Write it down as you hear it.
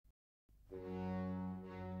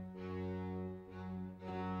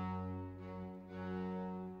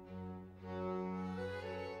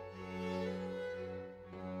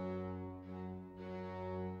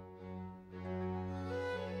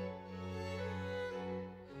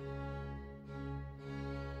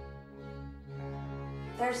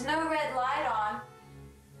There's no red light on.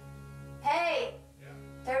 Hey,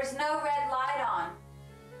 there's no red light on.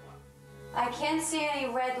 I can't see any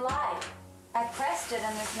red light. I pressed it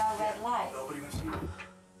and there's no red light. Nobody was here.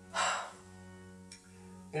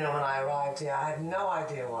 You know, when I arrived here, I had no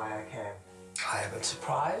idea why I came. I have been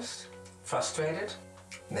surprised, frustrated,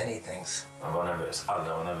 many things. Man var nervös,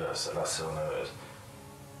 alla var nervösa, Lasse var nervös.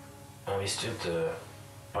 Man visste ju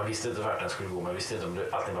inte vart den skulle gå, man visste inte om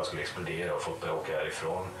allting bara skulle explodera och folk började åka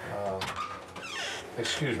härifrån.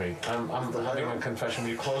 Excuse me, I'm having a confession.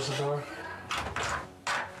 Will you close the door?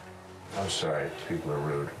 I'm sorry, people are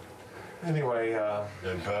rude. Anyway,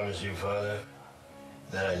 I promise you, Father,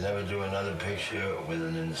 that I never do another picture with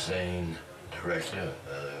an insane director.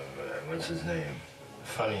 What's his name?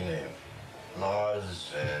 Funny name.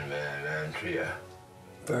 Lars Van Trier.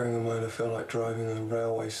 Bearing in mind, I feel like driving a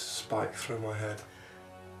railway spike through my head.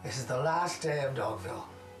 This is the last day of Dogville.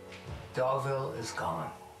 Dogville is gone.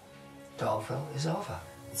 Dogville is over.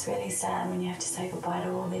 It's really sad when you have to say goodbye to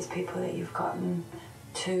all these people that you've gotten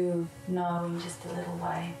to know in just a little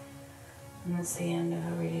way. And it's the end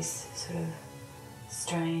of a really sort of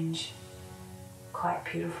strange, quite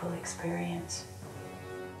beautiful experience.